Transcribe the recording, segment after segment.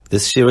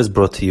This year is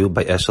brought to you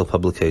by Eshel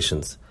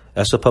Publications.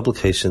 Eshel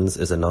Publications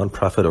is a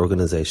non-profit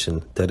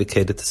organization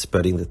dedicated to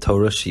spreading the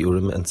Torah,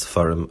 Shiurim, and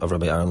Sefarim of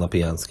Rabbi Aaron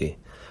Lopiansky.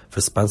 For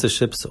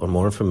sponsorships or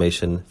more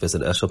information,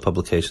 visit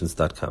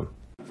eshelpublications.com.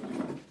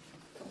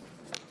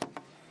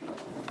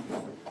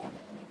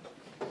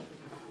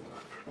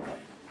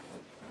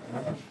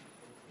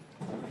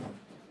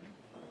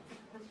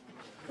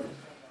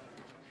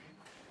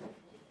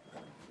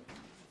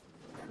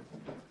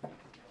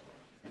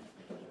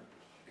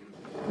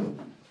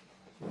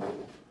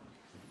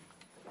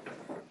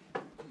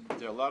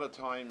 There are a lot of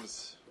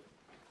times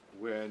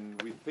when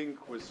we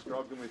think we're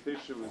struggling with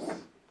issues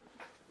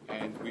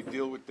and we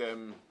deal with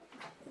them,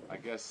 I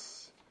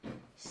guess,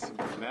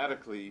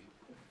 symptomatically,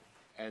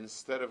 and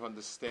instead of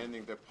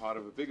understanding they're part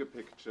of a bigger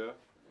picture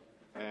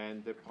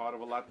and they're part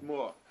of a lot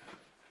more.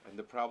 And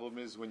the problem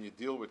is when you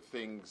deal with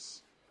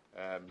things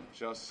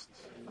just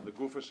on the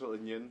gufa shel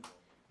inyan,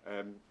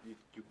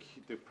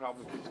 the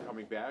problem keeps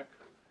coming back,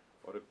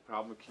 or the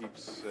problem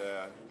keeps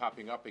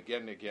popping up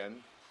again and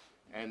again.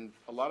 And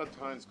a lot of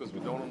times, because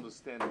we don't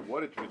understand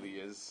what it really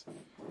is,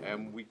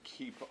 we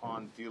keep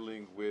on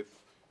dealing with,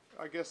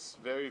 I guess,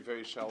 very,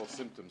 very shallow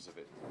symptoms of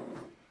it.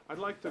 I'd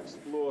like to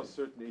explore a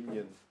certain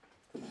Indian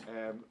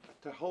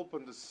to help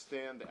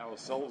understand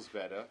ourselves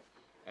better,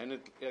 and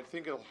I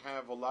think it'll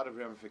have a lot of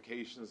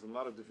ramifications in a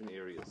lot of different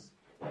areas.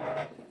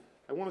 I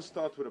want to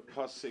start with a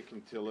pasuk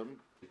in Tillim.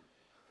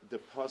 The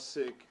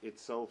pasuk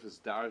itself is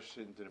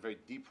darshaned in a very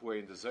deep way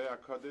in the Zohar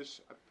Kodesh.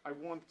 I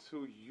want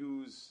to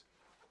use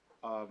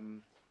I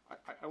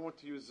want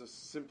to use a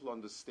simple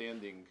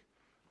understanding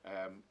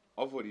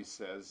of what he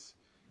says,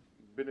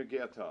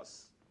 b'negea to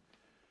us.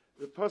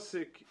 The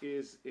pasuk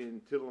is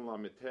in Tillim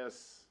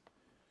Lametes.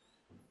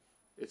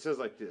 It says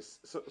like this.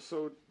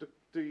 So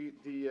the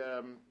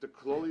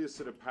kololius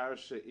of the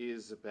parasha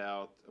is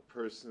about a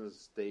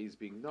person's days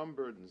being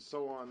numbered and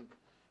so on.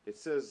 It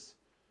says,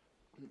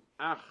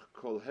 Ach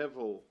kol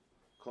hevel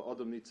kol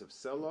adam nitzav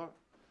sela,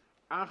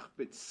 Ach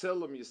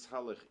b'tzelem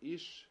Yis'halech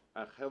ish.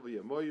 So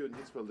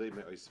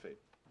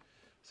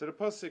the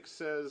pasuk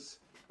says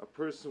a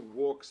person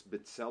walks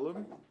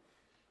bitzelim,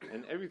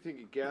 and everything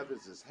he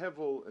gathers is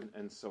hevel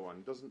and so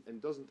on.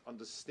 Doesn't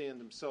understand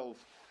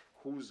himself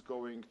who's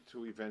going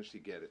to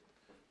eventually get it.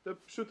 The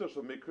pshuta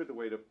shel mikra, the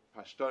way the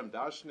pashtarim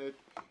dashen it,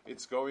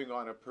 it's going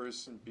on a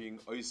person being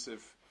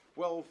oisif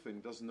wealth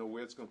and doesn't know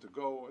where it's going to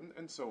go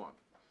and so on.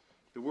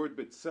 The word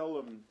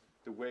bitzelim,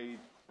 the way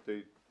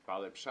the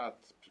Balei Pshat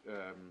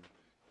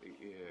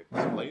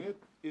explain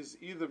it, is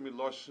either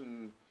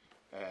miloshen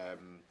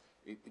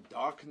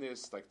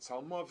darkness, like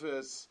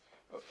tzalmoves,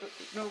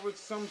 with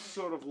some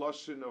sort of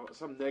loshen or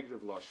some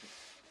negative loshen.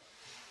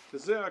 The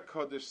Zohar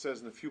Kodesh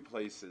says in a few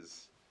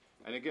places,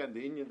 and again,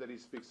 the Inyan that he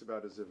speaks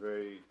about is a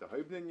very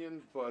dahoib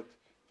Inyan, but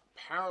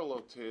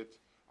parallel to it,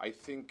 I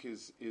think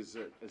is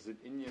an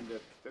Inyan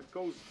that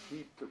goes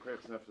deep to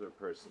Kodesh Nefesh of a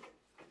person.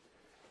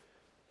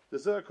 The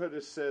Zohar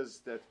Kodesh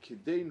says that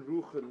kidein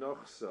rucha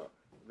nochsa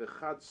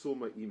v'chad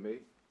suma imei.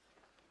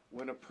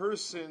 When a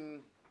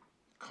person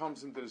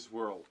comes into this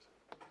world,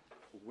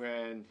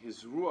 when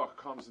his ruach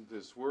comes into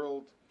this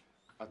world,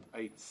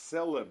 a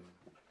tselem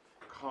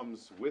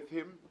comes with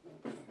him.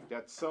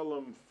 That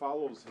tselem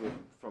follows him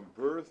from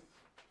birth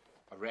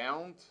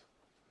around,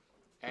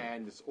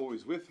 and it's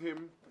always with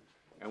him.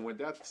 And when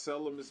that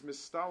tselem is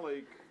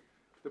mistalik,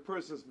 the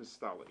person is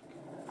mistalik.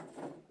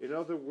 In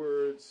other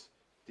words,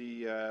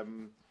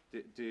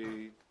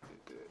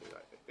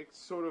 it's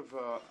sort of,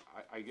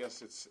 I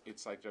guess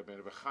it's like Rabbi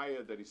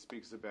Bechaya that he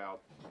speaks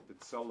about the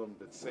tzelem,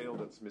 that sail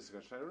that's missing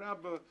on Shai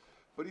Rabbah,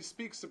 but he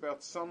speaks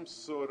about some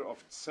sort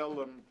of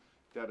tzelem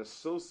that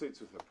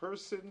associates with a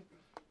person,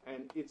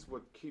 and it's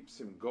what keeps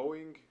him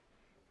going,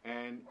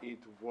 and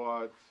it's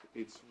what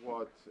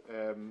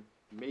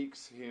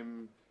makes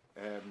him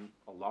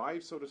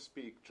alive, so to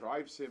speak,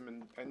 drives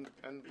him, and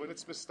when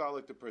it's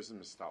mistalik, the person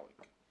is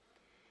mistalik.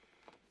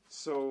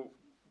 So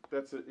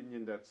that's an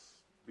Indian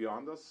that's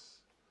beyond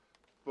us.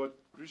 But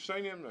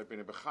Rishonim, Rabbi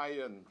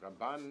Bechaya and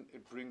Ramban,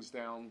 it brings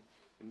down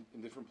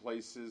in different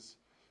places,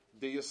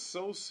 they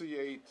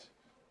associate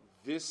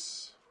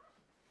this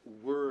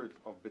word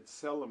of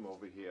B'Tselem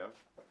over here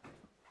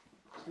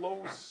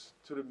close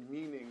to the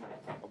meaning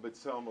of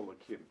B'Tselem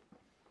Elokim.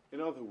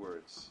 In other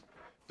words,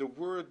 the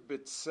word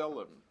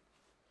B'Tselem,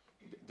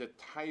 the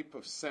type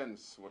of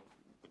sense, what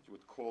you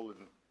would call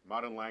in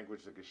modern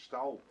language the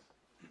gestalt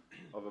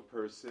of a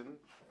person,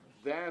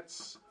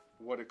 that's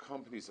what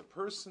accompanies a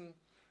person,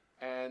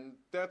 and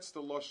that's the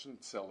Loshen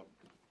Tzelem.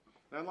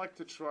 And I'd like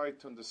to try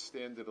to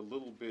understand it a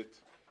little bit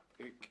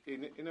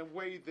in a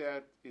way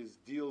that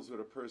deals with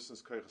a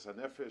person's koyches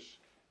hanefesh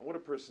and what a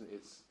person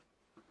is.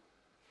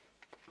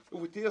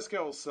 We ask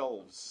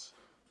ourselves,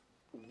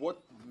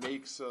 what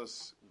makes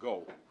us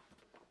go?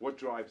 What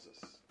drives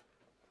us?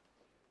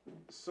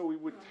 So we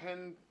would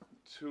tend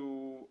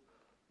to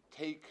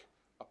take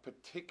a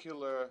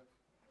particular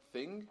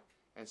thing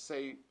and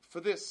say, for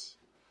this.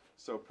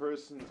 So a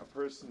person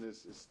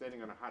is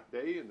standing on a hot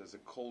day and there's a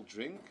cold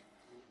drink.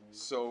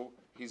 So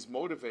he's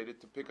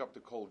motivated to pick up the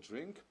cold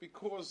drink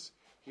because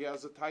he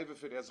has a taiva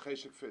fit, he has a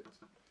cheshik fit,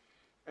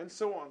 and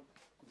so on.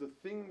 The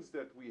things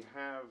that we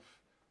have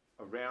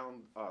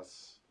around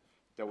us,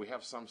 that we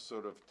have some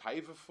sort of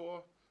taiva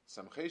for,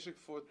 some cheshik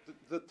for,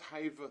 the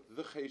taiva,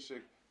 the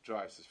cheshik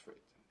drives us for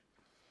it.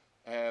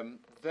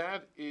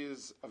 That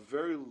is a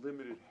very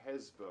limited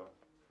hezbah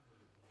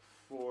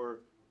for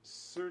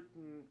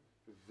certain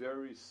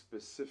very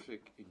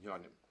specific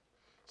inyanim.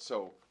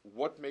 So,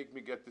 what made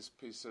me get this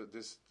piece of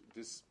this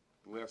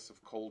glass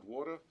of cold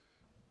water?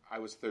 I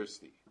was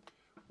thirsty.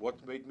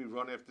 What made me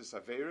run after this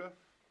avera?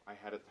 I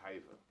had a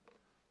taiva.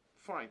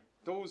 Fine.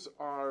 Those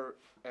are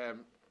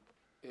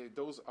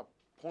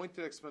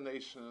pointed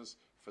explanations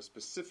for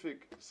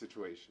specific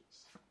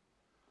situations.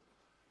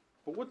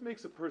 But what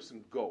makes a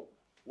person go?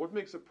 What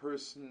makes a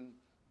person?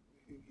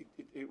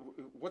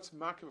 What's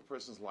mark of a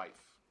person's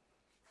life?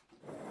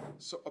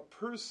 So a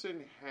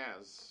person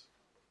has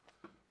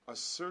a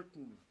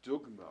certain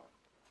dogma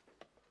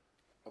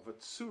of a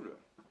tzura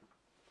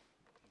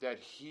that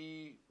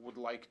he would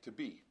like to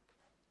be.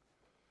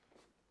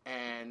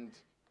 And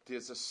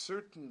there's a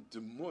certain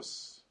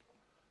demus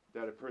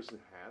that a person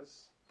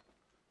has,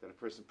 that a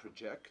person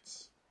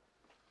projects,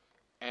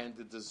 and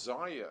the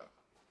desire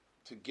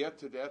to get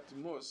to that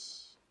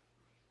demus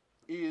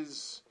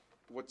is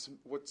what's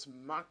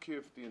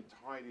makiv the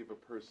entirety of a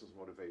person's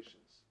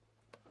motivations.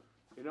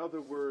 In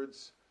other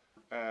words,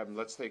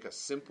 let's take a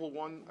simple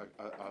one.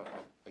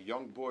 A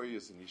young boy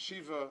is in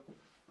yeshiva,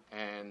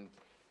 and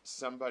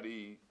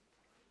somebody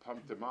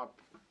pumped him up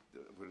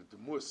with the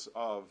mus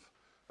of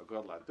a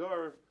god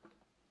lador,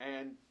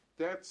 and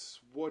that's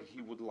what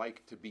he would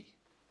like to be.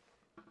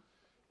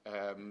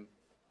 A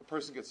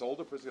person gets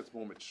older, a person gets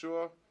more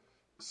mature,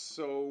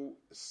 so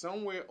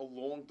somewhere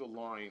along the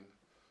line,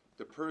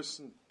 the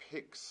person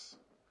picks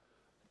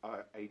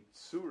a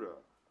tzura,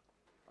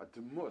 a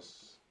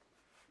demus.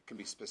 It can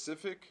be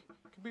specific,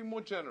 it can be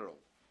more general,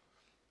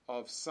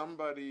 of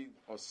somebody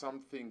or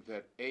something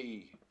that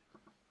A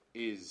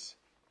is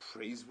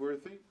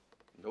praiseworthy,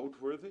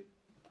 noteworthy.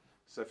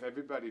 So if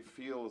everybody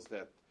feels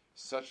that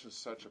such and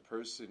such a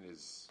person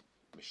is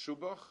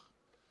meshubach,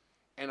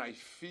 and I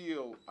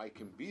feel I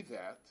can be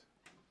that,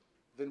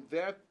 then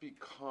that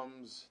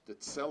becomes the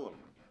tselem.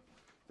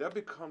 That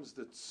becomes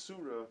the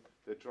tzura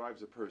that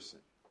drives a person.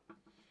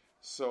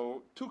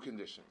 So, two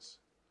conditions.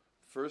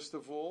 First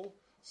of all,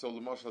 so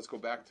let's go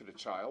back to the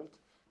child,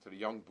 to the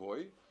young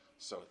boy.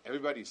 So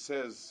everybody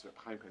says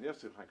Chaim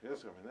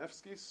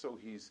Kanievsky, so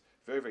he's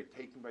very, very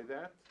taken by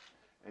that,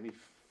 and he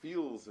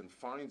feels and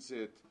finds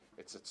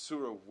it's a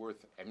tzura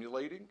worth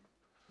emulating.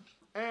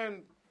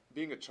 And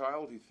being a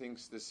child, he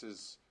thinks this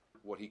is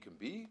what he can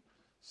be,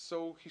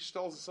 so he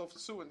stalls himself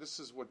to, and this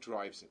is what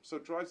drives him. So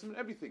it drives him in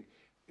everything.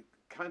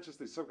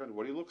 Consciously, subconsciously,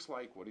 what he looks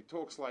like, what he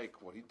talks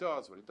like, what he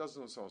does, what he doesn't,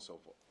 and so on and so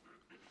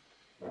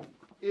forth.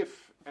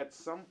 If at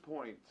some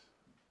point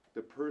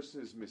the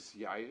person is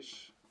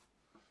misyayish,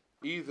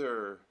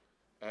 either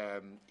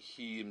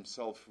he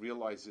himself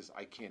realizes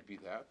I can't be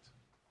that,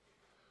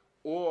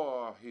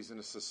 or he's in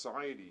a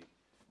society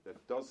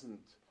that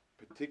doesn't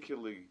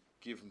particularly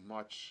give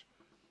much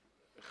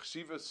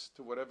chshivas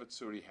to whatever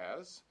tzur he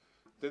has,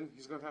 then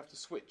he's going to have to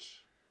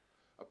switch.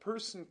 A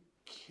person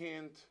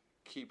can't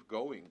keep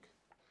going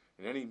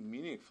in any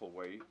meaningful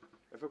way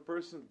if a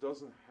person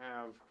doesn't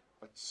have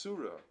a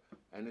tzura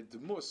and a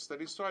demus that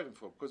he's striving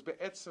for. Because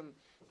be'etzem,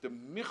 the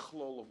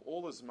michlol of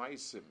all his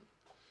maisim,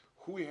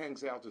 who he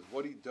hangs out with,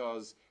 what he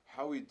does,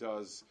 how he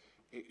does,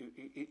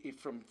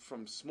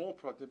 from small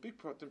pratim, big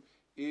pratim,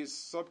 is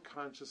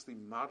subconsciously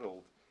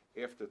modeled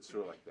after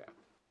tzura like that.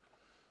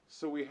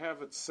 So we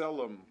have a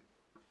tselem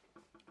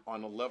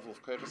on a level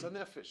of koyches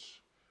hanefesh,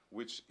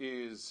 which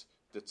is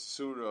the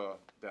tzura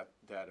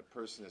that a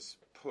person is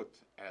put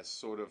as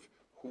sort of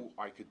who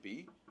I could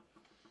be.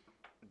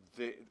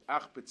 The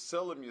ach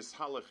b'tselem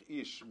Yis'halech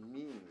ish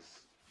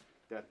means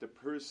that the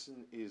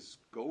person is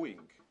going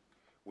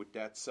with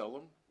that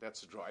tselem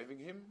that's driving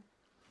him,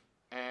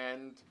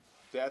 and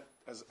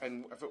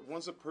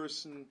once a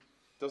person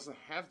doesn't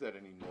have that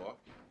anymore,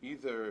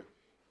 either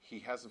he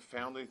hasn't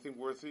found anything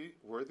worthy,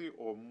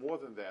 or more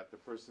than that, the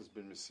person's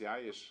been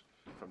misyayish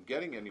from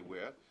getting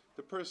anywhere.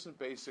 The person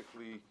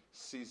basically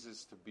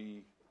ceases to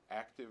be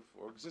active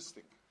or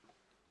existing.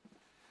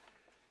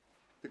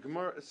 The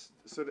Gemara,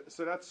 so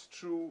that's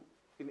true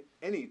in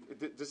any.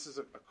 This is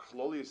a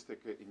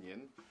kloliistic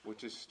inyan,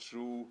 which is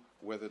true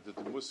whether the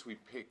demus we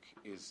pick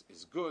is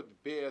good,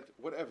 bad,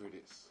 whatever it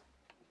is.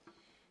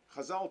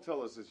 Chazal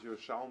tell us is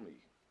Yerushalmi.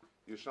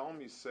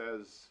 Yerushalmi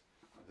says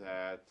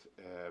that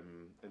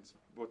it's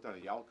brought down a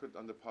Yalkut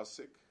on the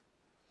pasuk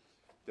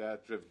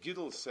that Rav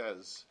Gidl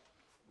says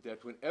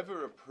that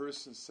whenever a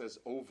person says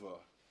over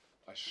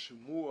a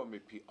shmua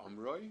mipi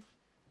amroi,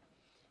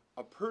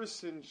 a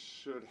person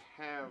should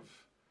have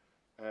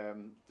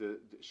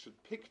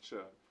should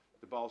picture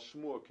the Baal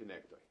Shmua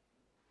connector.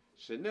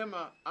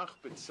 Shenema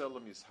ach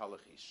b'tzelem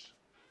Yis'halech ish.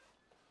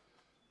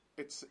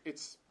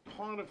 It's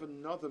part of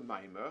another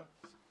maimer.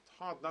 It's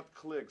hard, not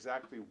clear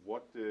exactly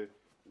what the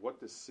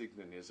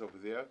signon is over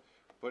there,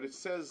 but it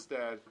says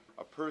that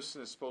a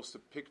person is supposed to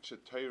picture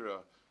Torah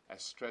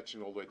as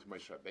stretching all the way to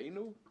Moshe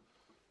Rabbeinu.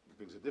 It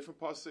brings a different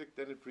pasuk,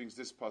 then it brings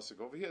this pasuk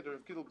over here. The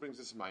Rav Gidl brings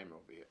this maimer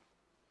over here.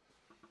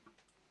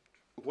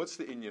 What's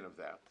the inyan of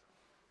that?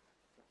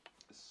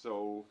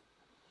 So,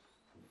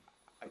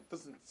 it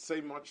doesn't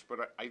say much,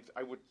 but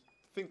I would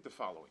think the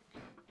following.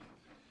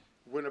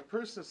 When a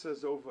person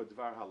says over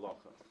Dvar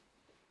Halacha,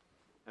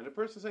 and a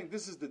person saying,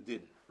 this is the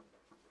din,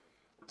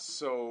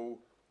 so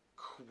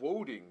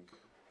quoting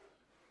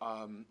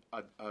a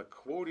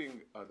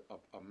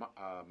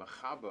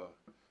machaba,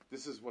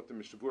 this is what the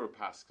Mishabura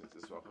paskins,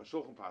 this is what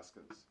Hashulchan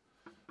paskins.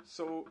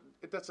 So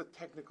that's a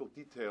technical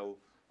detail,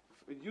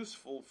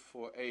 useful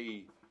for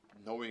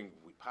knowing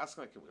we pass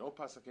like him, we don't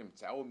pass like him,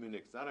 it's our minhag,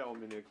 it's not our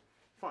minhag.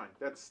 Fine,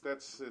 that's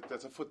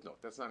a footnote,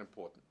 that's not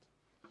important.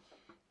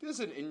 There's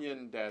an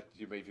inyan that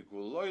you may be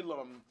gul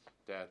loylam,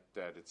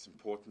 that it's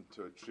important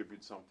to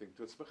attribute something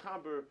to its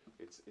mechaber,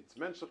 it's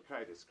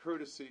menschlichkeit, it's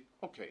courtesy.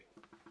 Okay,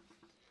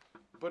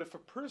 but if a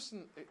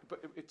person,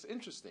 but it's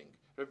interesting.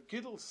 Rav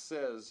Gidl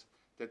says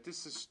that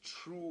this is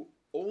true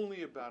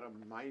only about a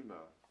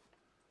maimah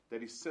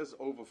that he says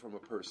over from a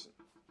person.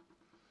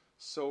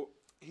 So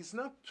he's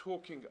not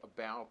talking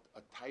about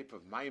a type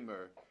of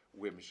maimah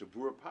where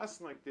Mishabura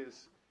passed like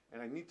this,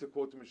 and I need to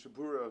quote the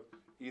Mishabura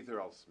either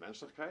als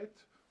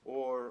menschlichkeit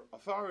or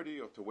authority,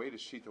 or to wait a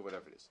sheet, or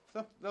whatever it is.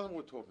 That's not what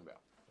we're talking about.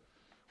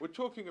 We're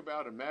talking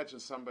about, imagine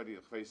somebody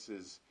that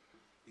faces,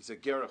 he's a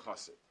Ger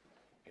Chassid,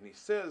 and he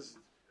says,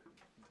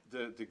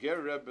 the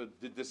Ger Rebbe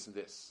did this and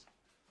this.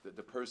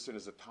 The person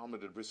is a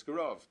Talmud at Brisker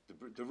Rav.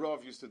 The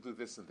Rav used to do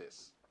this and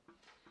this.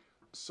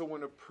 So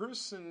when a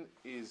person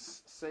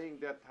is saying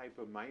that type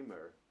of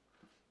maimer,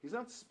 he's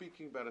not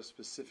speaking about a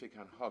specific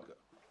hanhaga.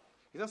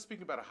 He's not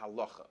speaking about a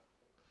halacha.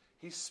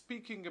 He's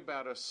speaking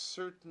about a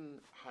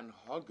certain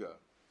hanhaga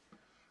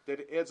that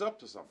adds up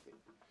to something.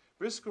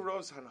 Brisker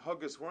Rav's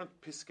hanhagas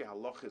weren't piske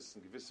halachas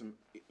in gewissen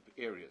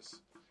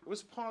areas. It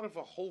was part of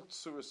a whole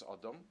Tzuras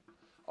Adam,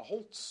 a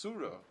whole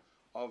Tzura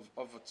of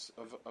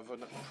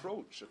an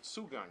approach, a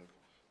tzugang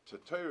to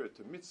Torah,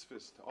 to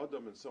mitzvahs, to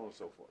Adam, and so on and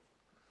so forth.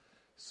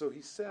 So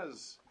he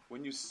says,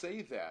 when you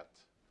say that,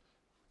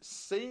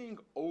 saying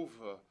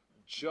over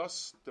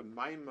just the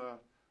maimah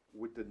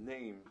with the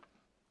name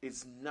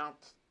is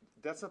not,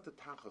 that's not the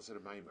tachas of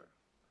the maimah.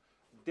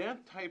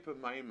 That type of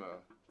maimah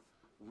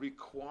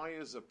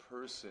requires a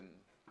person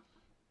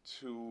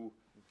to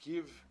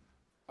give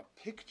a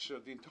picture,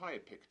 the entire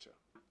picture.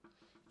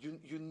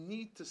 You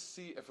need to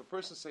see, if a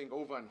person is saying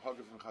over and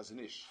Haggav and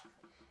Chazanish,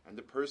 and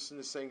the person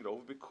is saying it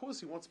over because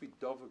he wants to be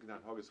Dovug and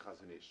Haggav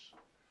Chazanish.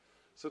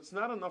 So it's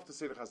not enough to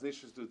say the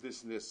Chazanishes do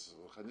this and this,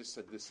 or Chazanish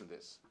said this and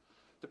this.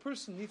 The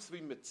person needs to be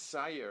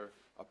Mitzayer,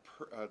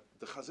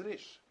 the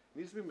Chazanish.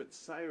 Needs to be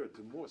Mitzayer,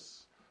 the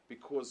Mus,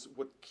 because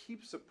what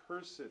keeps a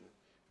person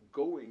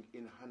going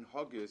in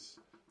Hanhagis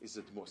is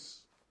a Dmus.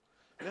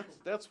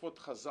 That's what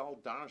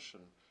Chazal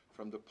darshan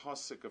from the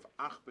pasuk of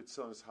Ach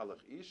B'Tzelem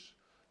Yis'halech Ish,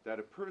 that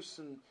a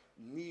person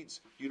needs,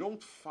 you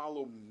don't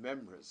follow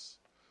memras,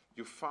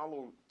 you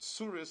follow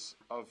tsuris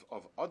of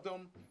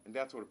Adam, and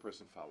that's what a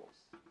person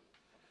follows.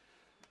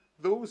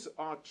 Those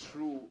are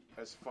true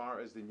as far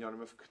as the Inyanim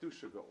of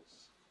Kedusha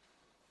goes.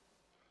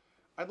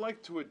 I'd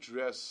like to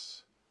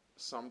address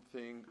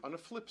something on a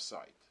flip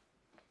side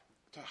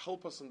to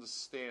help us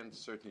understand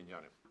certain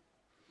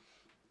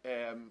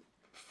Inyanim.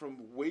 From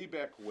way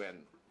back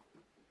when,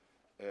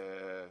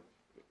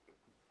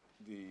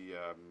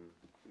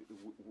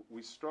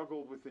 we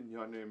struggled with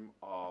Inyanim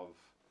of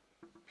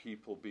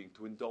people being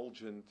too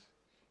indulgent,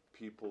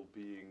 people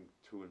being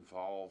too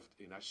involved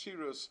in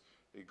Ashiras.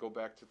 You go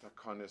back to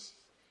Takanis,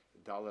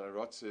 Dalar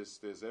Arotzis,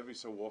 there's every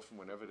so often,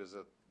 whenever there's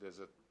a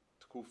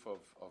tkuf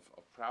of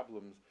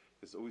problems,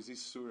 there's always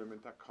these surim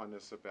and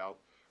Takanis about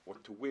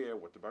what to wear,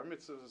 what the bar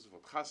mitzvahs is,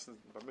 what chasnas,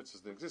 bar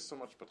mitzvahs don't exist so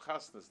much, but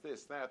chasnas,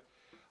 this, that,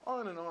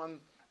 on and on.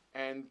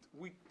 And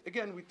we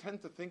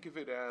tend to think of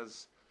it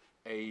as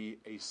a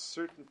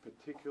certain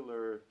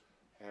particular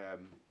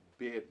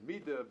bad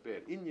midah,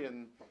 bad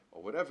inyan,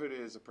 or whatever it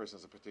is. A person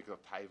has a particular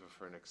taiva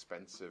for an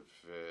expensive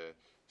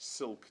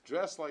silk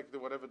dress, like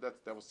whatever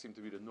that would seem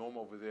to be the norm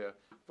over there.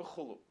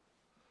 V'chulu.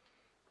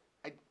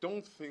 I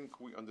don't think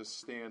we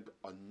understand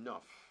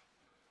enough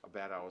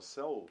about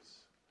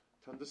ourselves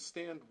to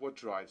understand what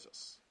drives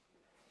us.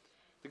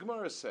 The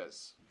Gemara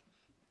says,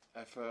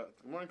 the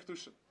Gemara in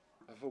Kedushin,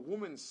 if a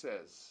woman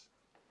says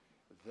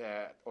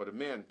that, or the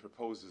man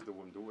proposes the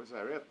woman,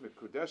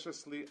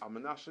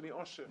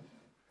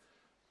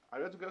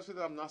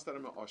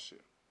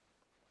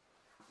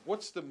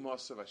 what's the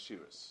muss of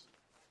Ashiras?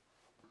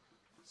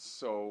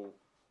 So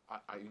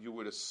you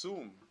would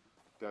assume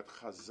that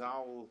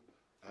Chazal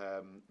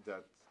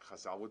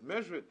would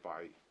measure it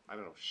by, I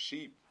don't know,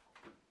 sheep,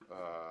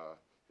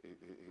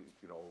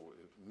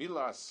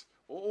 milas,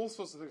 all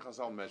sorts of things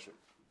Chazal measure.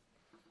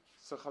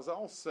 So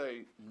Chazal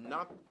say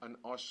not an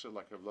Asher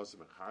like Rav Elazar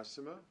ben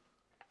Charsima,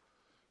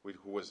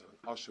 who was an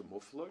Asher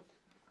Muflag,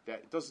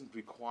 that doesn't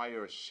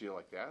require a shear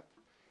like that.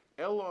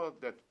 Ella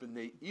that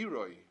b'nei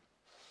Iroi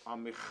are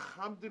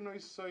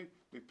mechabdenoisoi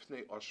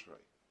mipnei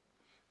Ashrei.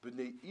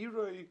 B'nei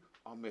Iroi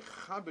are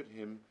mechabed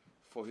him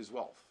for his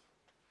wealth.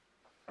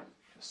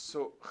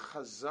 So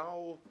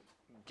Chazal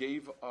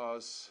gave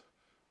us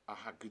a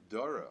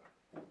Hagdara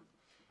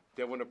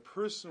that when a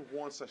person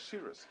wants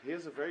Ashiras,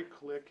 here's a very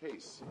clear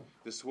case.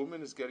 This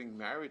woman is getting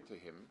married to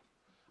him,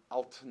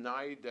 al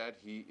Tanai that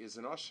he is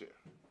an Ashir.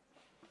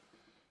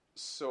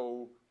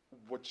 So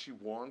what she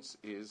wants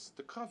is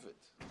the kavod.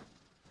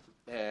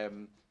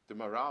 The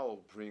Maral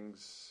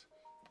brings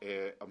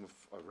a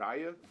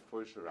raya,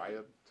 first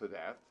raya to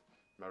that.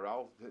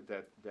 Maral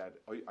that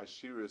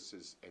Ashiras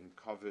is and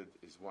kavod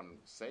is one and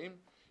the same.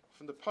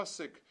 From the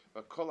pasuk,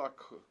 Kol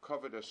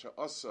kavod asher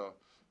asa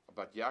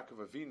about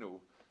Yaakov Avinu,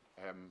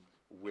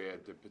 where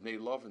the Bnei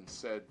Lavan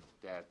said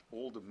that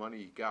all the money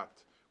he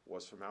got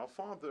was from our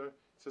father. It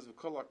says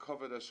Kol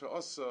kavod asher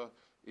asa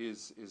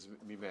is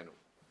mimenu.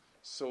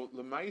 So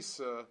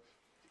Lemaisa,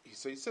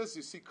 he says,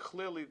 you see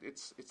clearly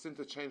it's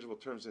interchangeable,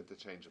 terms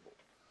interchangeable.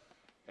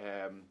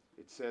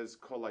 It says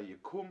Kol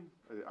Yikum.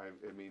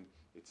 I mean,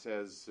 it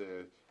says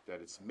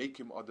that it's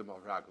Mekim Adam al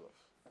Raglov.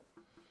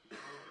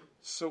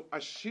 So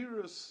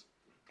Ashiras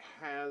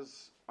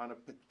has on a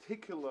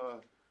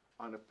particular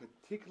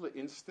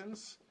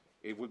instance,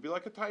 it would be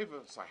like a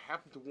taiva. So I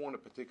happen to want a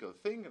particular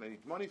thing and I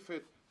need money for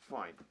it.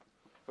 Fine.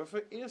 But if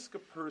I ask a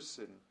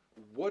person,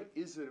 what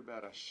is it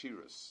about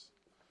Ashiras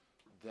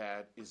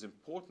that is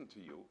important to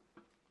you?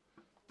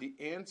 The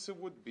answer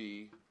would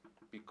be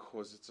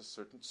because it's a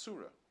certain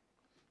tzura.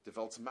 The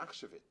Welt's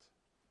machshavit.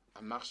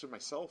 I'm machshav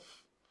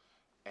myself,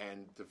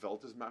 and the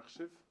Welt is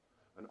machshav,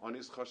 and on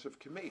is chashav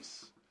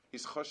kemes.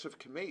 He's chashav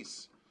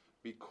kemes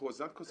because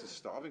not because he's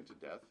starving to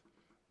death,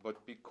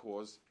 but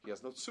because he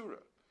has no tzura.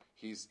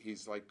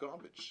 He's like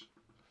garbage,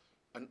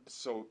 and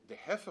so the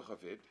hefech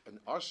of it, an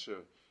asher,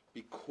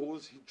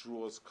 because he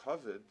draws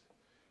kavod,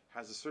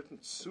 has a certain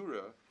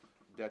tzura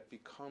that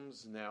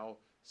becomes now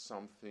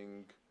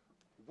something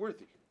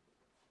worthy.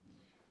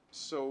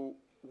 So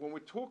when we're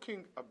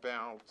talking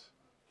about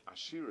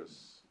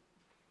Ashiras,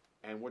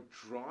 and what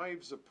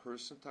drives a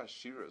person to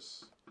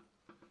Ashiras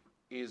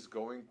is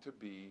going to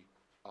be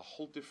a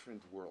whole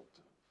different world.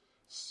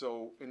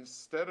 So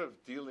instead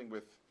of dealing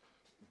with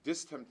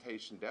this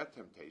temptation, that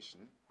temptation,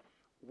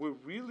 we're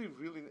really,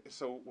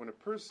 so when a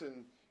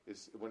person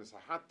when it's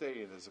a hot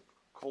day and there's a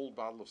cold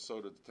bottle of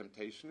soda, the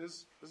temptation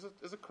is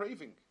a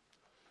craving.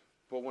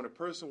 But when a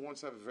person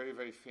wants to have a very,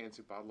 very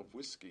fancy bottle of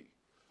whiskey,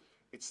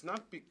 it's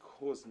not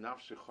because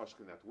nafshe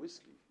choshkin that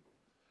whiskey,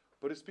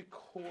 but it's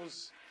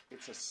because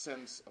it's a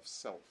sense of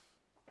self.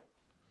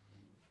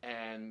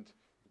 And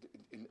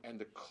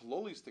the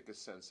holistic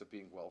sense of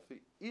being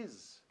wealthy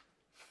is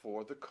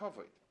for the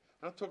kavod.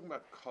 I'm not talking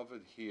about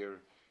kavod here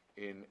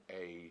in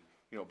a,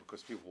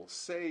 because people will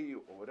say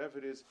or whatever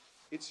it is.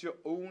 It's your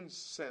own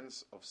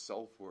sense of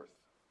self-worth.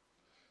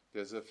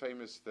 There's a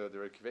famous, the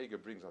Rebbe Vega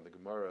brings on the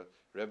Gemara,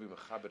 Rebbe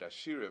Mechaber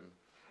Ashirim,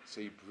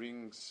 so he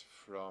brings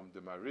from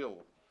the Maril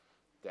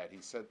that he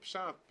said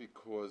Pshat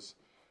because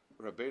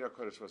Rabbeinu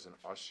HaKodesh was an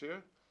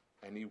Ashir,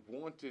 and he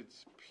wanted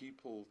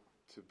people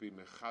to be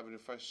Mechaber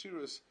for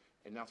Ashiras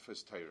and not for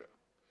his Torah.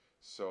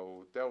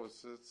 So that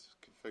was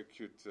very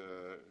cute,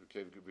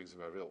 brings the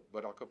Maril.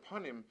 But Al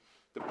Kapanim,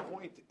 the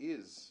point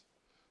is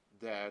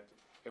that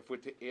if we're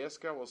to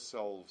ask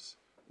ourselves,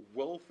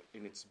 wealth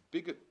in its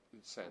bigger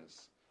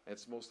sense, and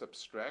its most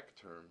abstract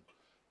term,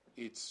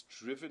 it's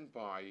driven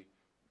by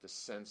the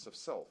sense of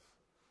self,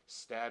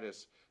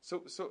 status.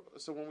 So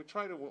when we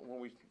try to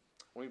when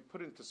we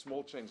put into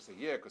small changes, say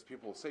because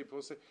people say,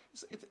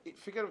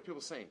 forget what people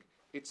are saying.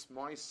 It's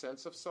my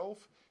sense of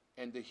self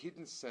and the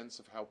hidden sense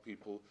of how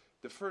people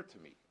defer to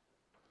me.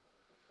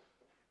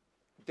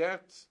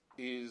 That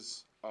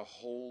is a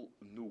whole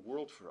new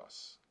world for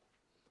us,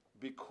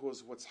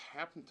 because what's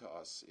happened to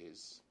us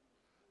is,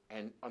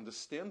 and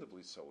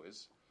understandably so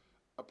is,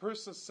 a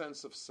person's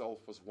sense of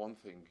self was one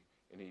thing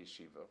in a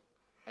yeshiva,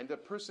 and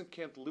that person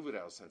can't live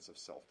without a sense of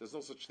self. There's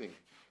no such thing.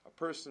 A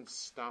person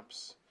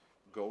stops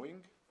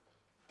going.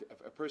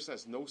 A person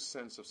has no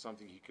sense of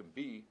something he can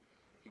be.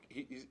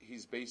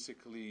 He's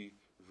basically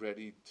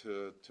ready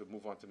to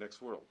move on to the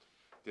next world.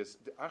 There's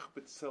the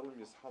achbet selim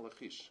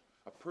Yis'halech.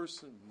 A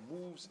person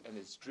moves and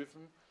is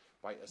driven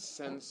by a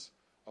sense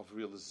of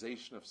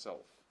realization of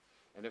self.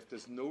 And if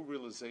there's no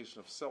realization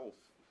of self,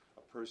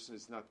 a person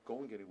is not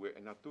going anywhere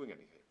and not doing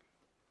anything.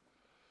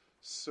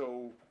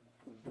 So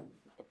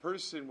a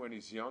person, when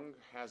he's young,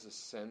 has a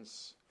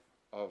sense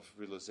of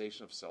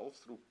realization of self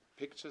through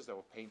pictures that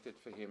were painted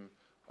for him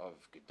of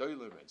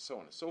Gedolim and so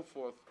on and so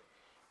forth.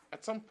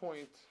 At some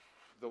point,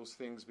 those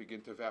things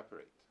begin to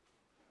evaporate.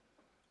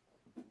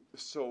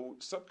 So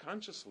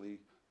subconsciously,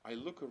 I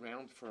look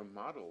around for a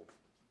model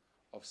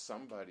of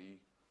somebody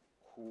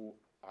who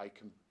I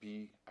can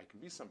be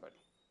somebody.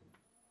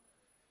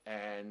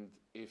 And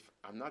if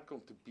I'm not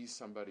going to be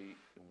somebody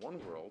in one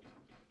world,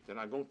 then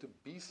I'm going to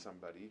be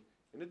somebody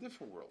in a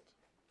different world.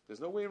 There's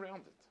no way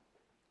around it.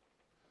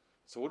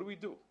 So what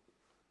do?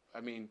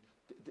 I mean,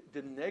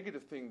 the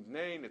negative thing,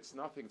 nein, it's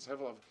nothing, it's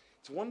hevel,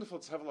 it's wonderful,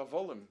 it's hevel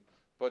avolim,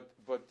 but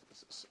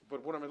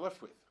what am I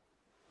left with?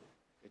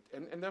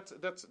 and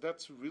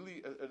that's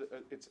really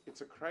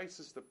it's a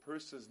crisis the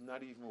person is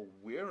not even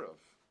aware of,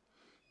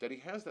 that he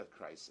has that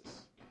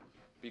crisis,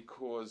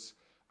 because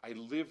I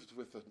lived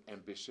with an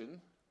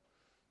ambition,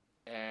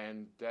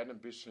 and that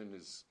ambition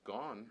is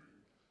gone.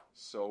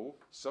 So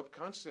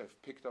subconsciously,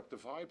 I've picked up the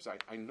vibes.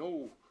 I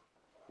know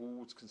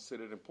who's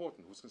considered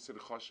important, who's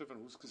considered chashuv,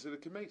 and who's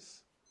considered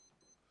kemes.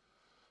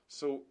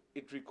 So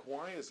it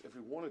requires, if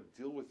we want to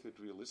deal with it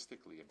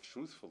realistically and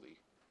truthfully,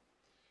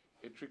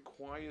 it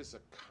requires a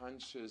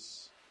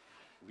conscious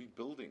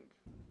rebuilding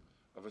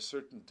of a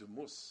certain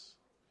demus,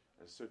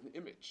 a certain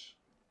image.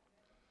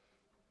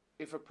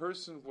 If a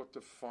person were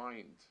to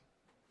find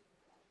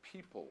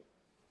people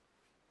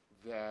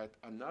that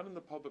are not in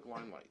the public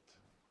limelight,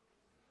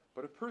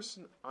 but a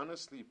person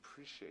honestly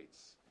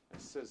appreciates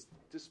and says,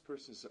 this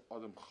person is an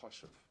Adam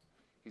Chashav,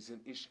 he's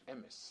an Ish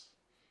Emes,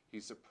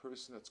 he's a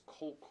person that's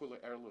kol kula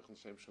erlich and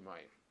Shem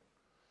Shemayim.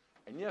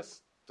 And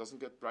yes, doesn't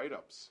get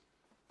write-ups,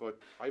 but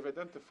I've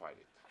identified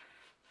it.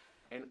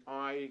 And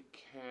I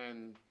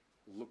can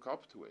look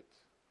up to it,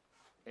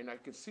 and I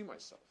can see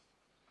myself.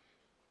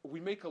 We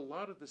make a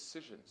lot of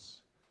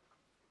decisions.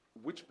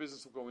 Which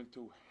business we'll go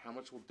into, how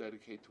much we'll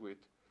dedicate to it,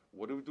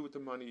 what do we do with the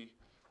money,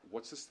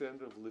 what's the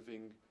standard of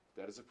living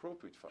that is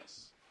appropriate for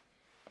us.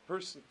 A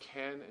person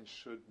can and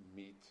should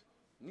meet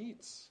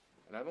needs.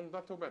 And I'm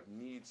not talking about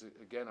needs,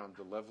 again, on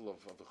the level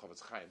of the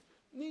Chavetz Chaim.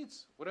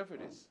 Needs, whatever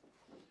it is.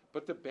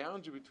 But the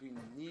boundary between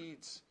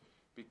needs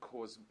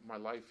because my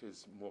life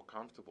is more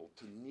comfortable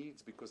to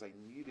needs because I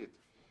need it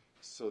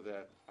so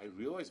that I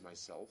realize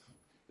myself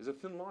is a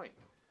thin line.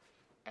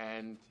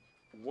 And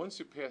once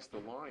you pass the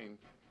line,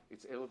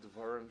 it's El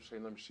Devarim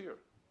Shein Shir,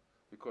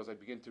 because I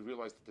begin to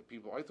realize that the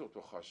people I thought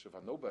were chashuv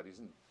are nobodies,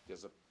 and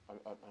there's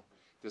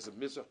a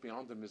mizrach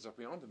beyond the mizrach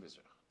beyond the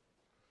mizrach.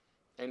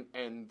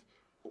 And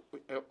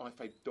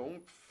if I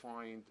don't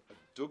find a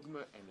dogma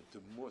and a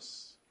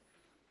demus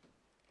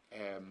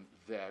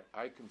that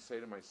I can say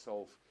to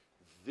myself,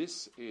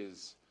 this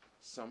is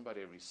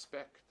somebody I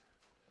respect,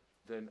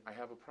 then I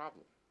have a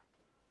problem.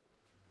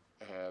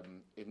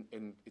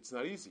 And it's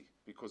not easy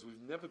because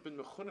we've never been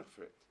mechunach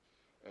for it.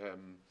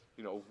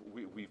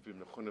 We've been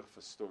mechunach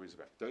for stories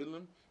about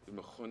Dolim, been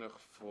mechunach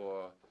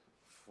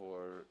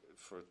for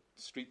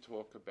street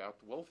talk about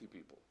wealthy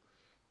people.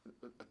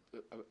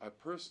 A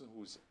person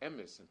who's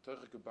emes and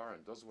Torah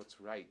Gebaran does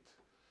what's right,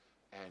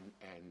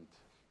 and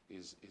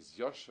is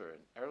yosher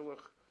and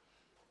erlich,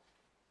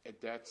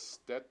 that's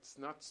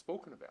not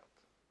spoken about,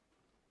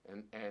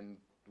 and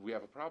we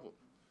have a problem.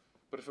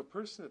 But if a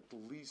person at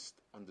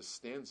least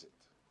understands it,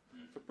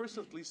 if a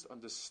person at least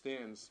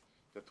understands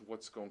that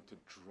what's going to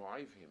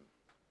drive him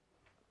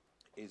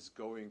is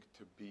going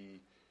to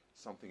be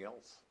something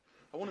else.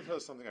 I want to tell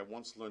you something I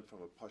once learned from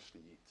a Pashto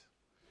Yid.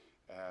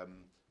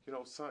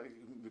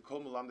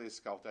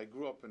 I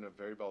grew up in a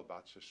very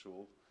Balbatsha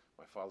shul.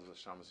 My father was a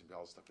Shamas in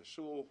Bialystok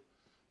shul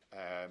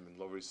in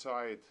Lower East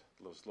Side.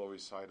 It was Lower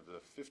East Side of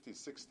the 50s,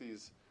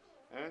 60s.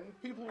 And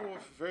people were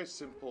very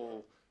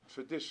simple,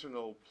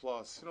 traditional,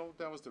 plus,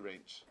 that was the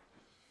range.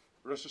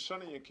 Rosh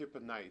Hashanah and Yom Kippur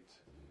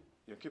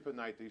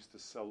night, they used to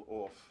sell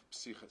off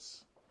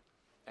psiches.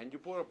 And you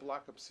bought a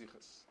block of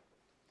psiches.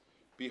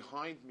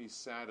 Behind me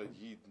sat a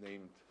Yid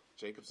named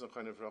Jacob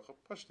Zechon Evracha,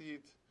 Pashto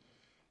Yid,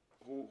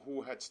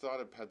 who had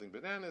started peddling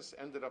bananas,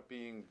 ended up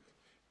being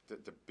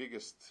the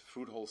biggest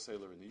fruit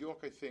wholesaler in New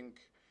York, I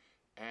think,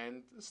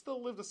 and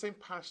still lived the same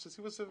pashtus.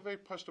 He was a very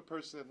pashto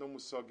person, had no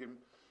musagim,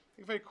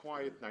 a very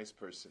quiet, nice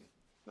person.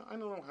 Now, I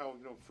don't know how,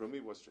 for me,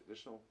 it was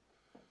traditional.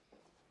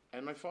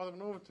 And my father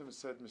went over to him and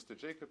said, Mr.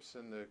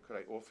 Jacobson, could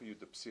I offer you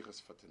the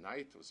psichas for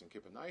tonight? It was in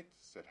Kippur night.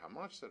 He said, how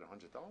much? He said,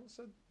 $100. He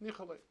said,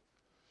 Yis'halech.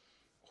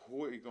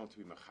 Who are you going to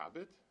be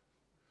mechabed?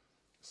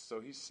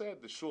 So he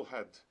said, the shul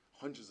had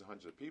hundreds and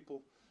hundreds of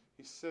people.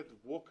 He said,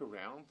 walk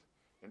around,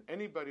 and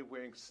anybody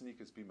wearing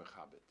sneakers be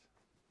mechabed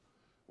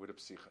with a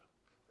psicha.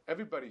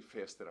 Everybody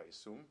fasted, I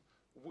assume.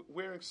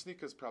 Wearing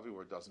sneakers probably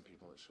were a dozen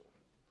people in the shul.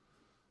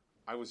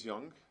 I was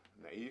young,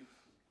 naive.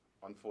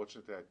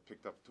 Unfortunately, I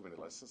picked up too many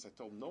lessons. I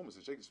told him, no, Mr.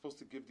 Jake, you're supposed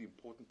to give the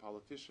important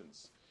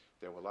politicians.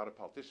 There were a lot of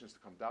politicians to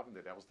come down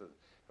there. That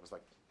was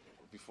like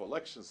before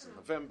elections in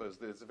November.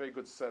 There's a very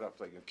good setup,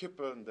 like in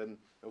Kippur and then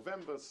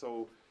November.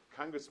 So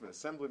congressmen,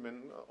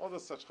 assemblymen, all the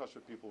such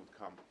chashuv people would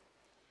come.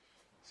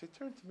 So he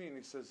turned to me and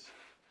he says,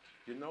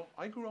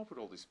 I grew up with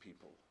all these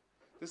people.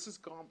 This is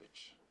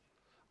garbage.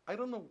 I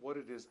don't know what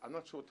it is. I'm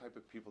not sure what type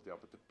of people they are,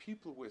 but the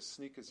people who wear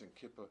sneakers in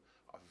Kippur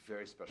are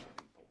very special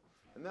people.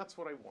 And that's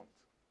what I want.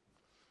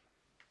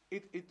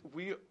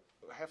 We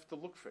have to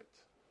look for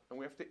it. And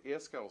we have to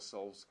ask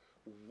ourselves,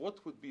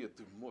 what would be a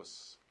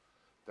demus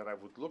that I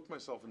would look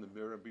myself in the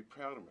mirror and be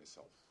proud of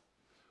myself?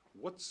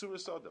 What Tzura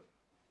Adam?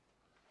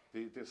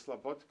 The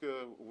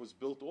Slobodka was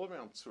built all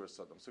around Tzura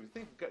Adam. So if you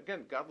think,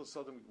 again, godless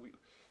Adam,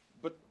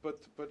 but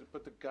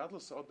the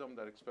godless Adam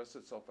that expressed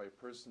itself by a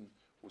person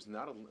was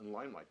not in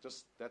limelight,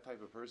 just that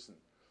type of person.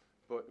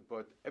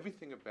 But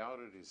everything about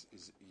it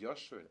is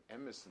yasher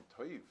and emes and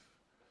toiv.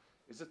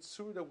 Is a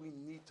tzura that we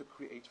need to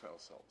create for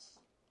ourselves.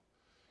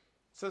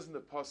 It says in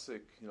the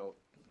pasuk,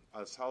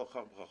 as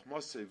halachah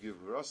b'chachmasei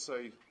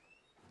v'yivrasei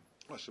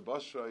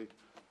ashabashrei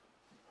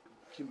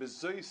kim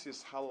bezois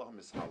yis'halech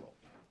mishalo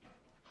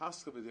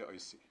haska b'dei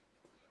oisi.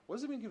 What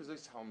does it mean? Give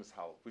us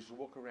halal. We should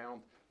walk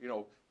around.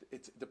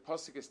 The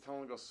pasuk is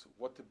telling us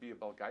what to be a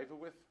balgaiva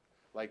with.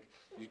 Like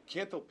you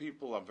can't tell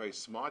people I'm very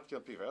smart. You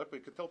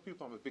can tell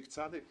people I'm a big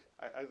tzaddik.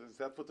 Is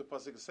that what the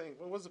pasuk is saying?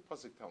 What is the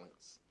pasuk telling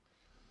us?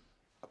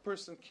 A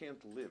person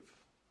can't live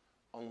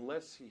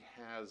unless he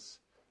has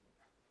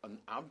an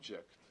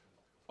object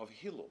of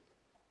hilul.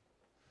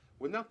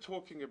 We're not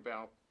talking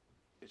about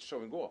it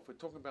showing off. We're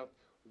talking about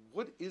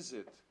what is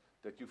it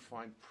that you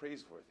find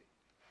praiseworthy.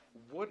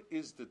 What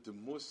is the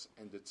demus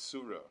and the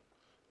tzura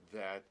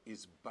that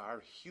is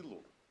bar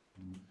hilul?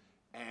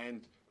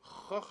 And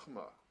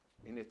chachma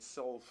in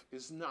itself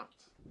is not,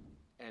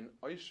 and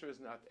oisher is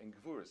not, and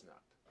gvur is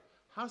not.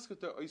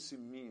 Haskata oisi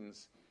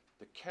means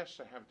the kesh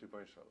I have to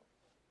Baruch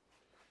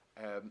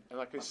Shalom. And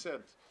like I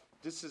said,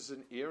 this is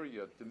an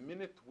area, the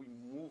minute we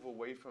move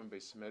away from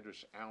Beis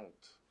Medrash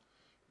out,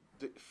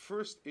 the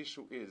first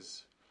issue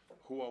is,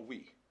 who are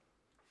we?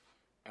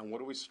 And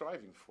what are we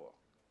striving for?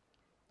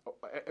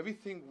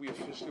 Everything we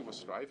officially were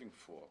striving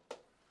for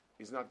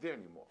is not there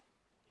anymore.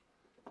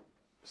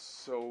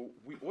 So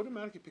we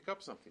automatically pick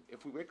up something.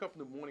 If we wake up in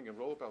the morning and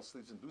roll up our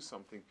sleeves and do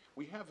something,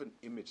 we have an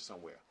image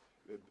somewhere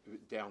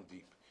down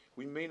deep.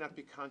 We may not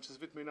be conscious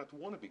of it, may not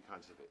want to be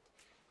conscious of it.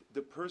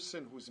 The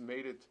person who's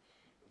made it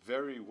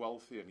very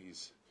wealthy and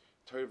he's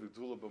Torah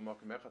v'Gdula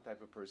b'makom echad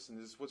type of person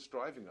is what's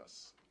driving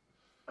us.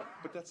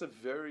 But that's a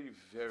very,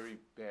 very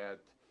bad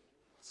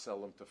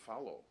tselem to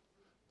follow,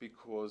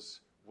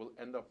 because we'll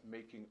end up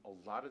making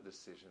a lot of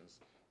decisions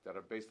that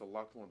are based a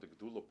lot more on the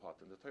Gdula part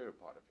than the Torah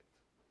part of it.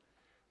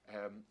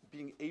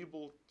 Being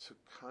able to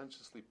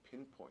consciously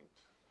pinpoint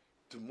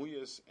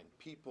demuyas and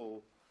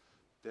people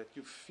that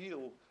you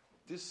feel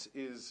this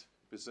is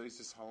Bezois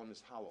Yis'halech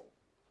is halal,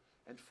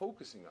 and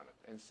focusing on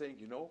it and saying,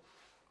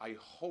 I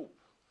hope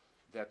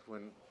that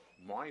when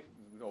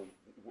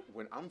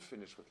when I'm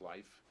finished with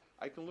life,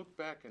 I can look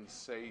back and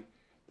say,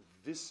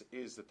 this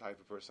is the type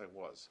of person I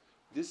was.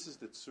 This is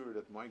the tzura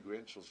that my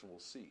grandchildren will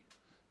see.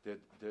 That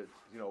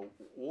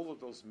all of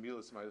those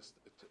milas,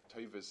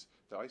 tayvas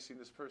that I see in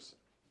this person.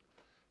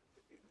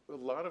 A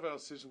lot of our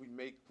decisions we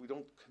make, we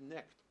don't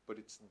connect, but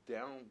it's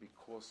down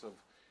because of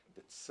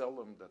the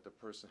tselem that the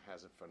person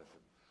has in front of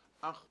him.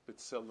 Ach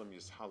b'tselem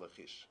Yis'halech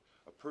ish.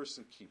 A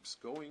person keeps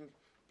going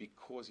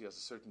because he has a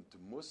certain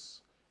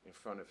demus in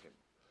front of him.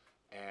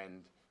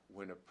 And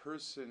when a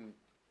person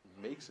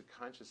makes a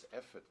conscious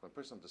effort, when a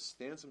person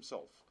understands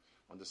himself,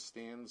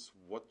 understands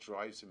what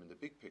drives him in the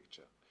big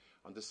picture,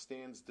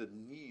 understands the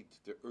need,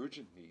 the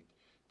urgent need,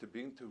 to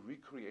begin to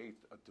recreate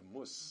a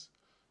demus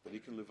that he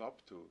can live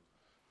up to,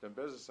 then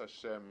Be'ezus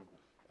Hashem,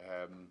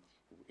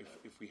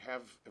 if we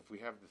have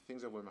the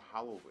things that we're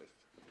mahalo with,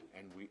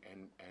 and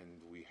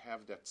we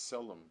have that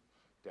selim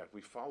that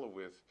we follow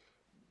with,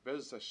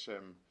 Be'ezus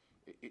Hashem,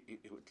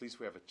 at least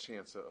we have a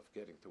chance of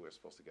getting to where we're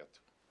supposed to get to.